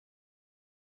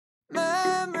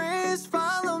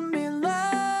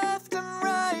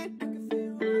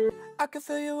I can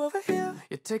feel you over here.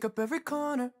 You take up every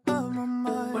corner of my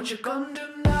mind. What you gonna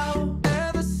do now?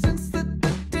 Ever since the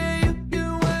day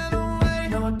you went away,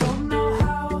 no, I don't know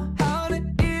how to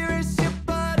erase your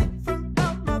body from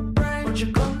out my brain. What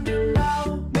you gonna do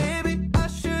now? Maybe I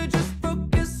should just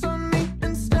focus on me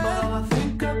instead. But all I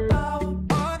think about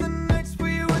are the nights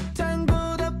we were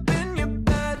tangled up in your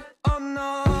bed. Oh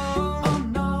no, oh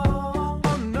no,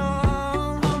 oh no,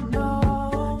 oh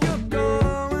no. You're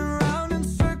going round in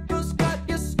circles, got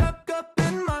you stuck up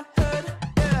in my head.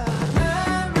 Yeah,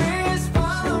 memories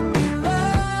follow me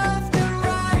left and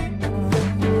right.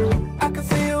 I can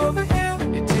feel you over here.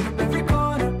 You take up every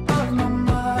corner of my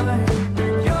mind.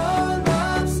 Your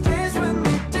love stays with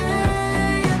me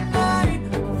day and night.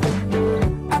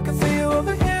 I can feel you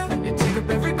over here. You take up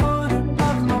every corner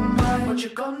of my mind. What you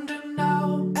gonna do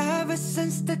now? Ever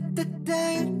since the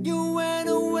day you went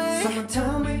away, someone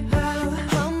tell me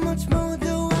how much more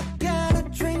do I gotta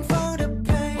drink for the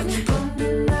pain? What you gonna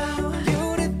do now?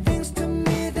 You did things to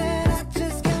me that I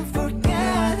just can't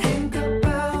forget. I think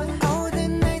about all the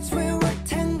nights we were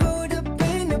tangled up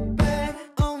in the bed.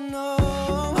 Oh no,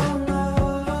 oh no,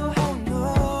 oh no,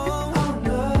 oh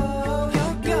no.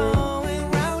 You're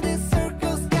going round in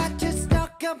circles, got you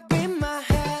stuck up in my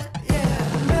head. Yeah,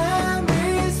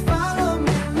 memories follow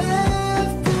me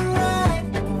left and right.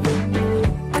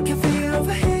 I can feel you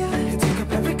over here. You take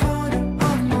up every corner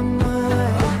of my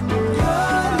mind. Your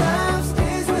love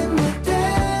stays with me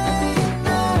day and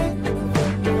night.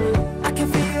 I can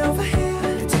feel you over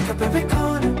here. You take up every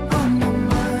corner of my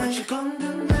mind. What you gonna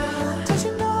do now? Did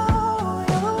you know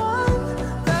you're the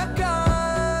one that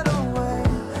got away?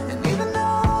 And even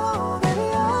though, baby,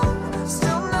 I'm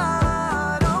still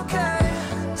not okay.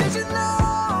 Did you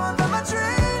know that my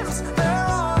dreams, they're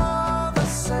all the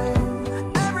same?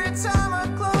 Every time I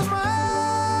close my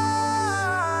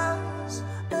eyes,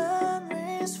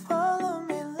 memories follow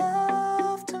me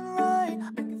left and right.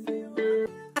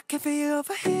 I can feel you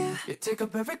over here. You take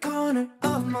up every corner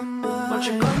of my mind. What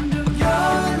you gonna do? Your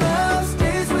love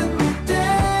stays with me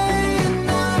day and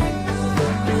night.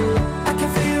 I can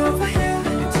feel you over here.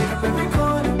 You take up every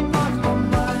corner of my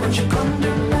mind. What you gonna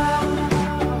do now?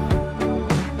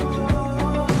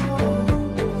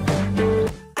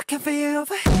 I can feel you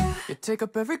over here. You take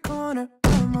up every corner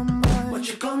of my mind. What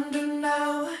you gonna do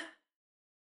now?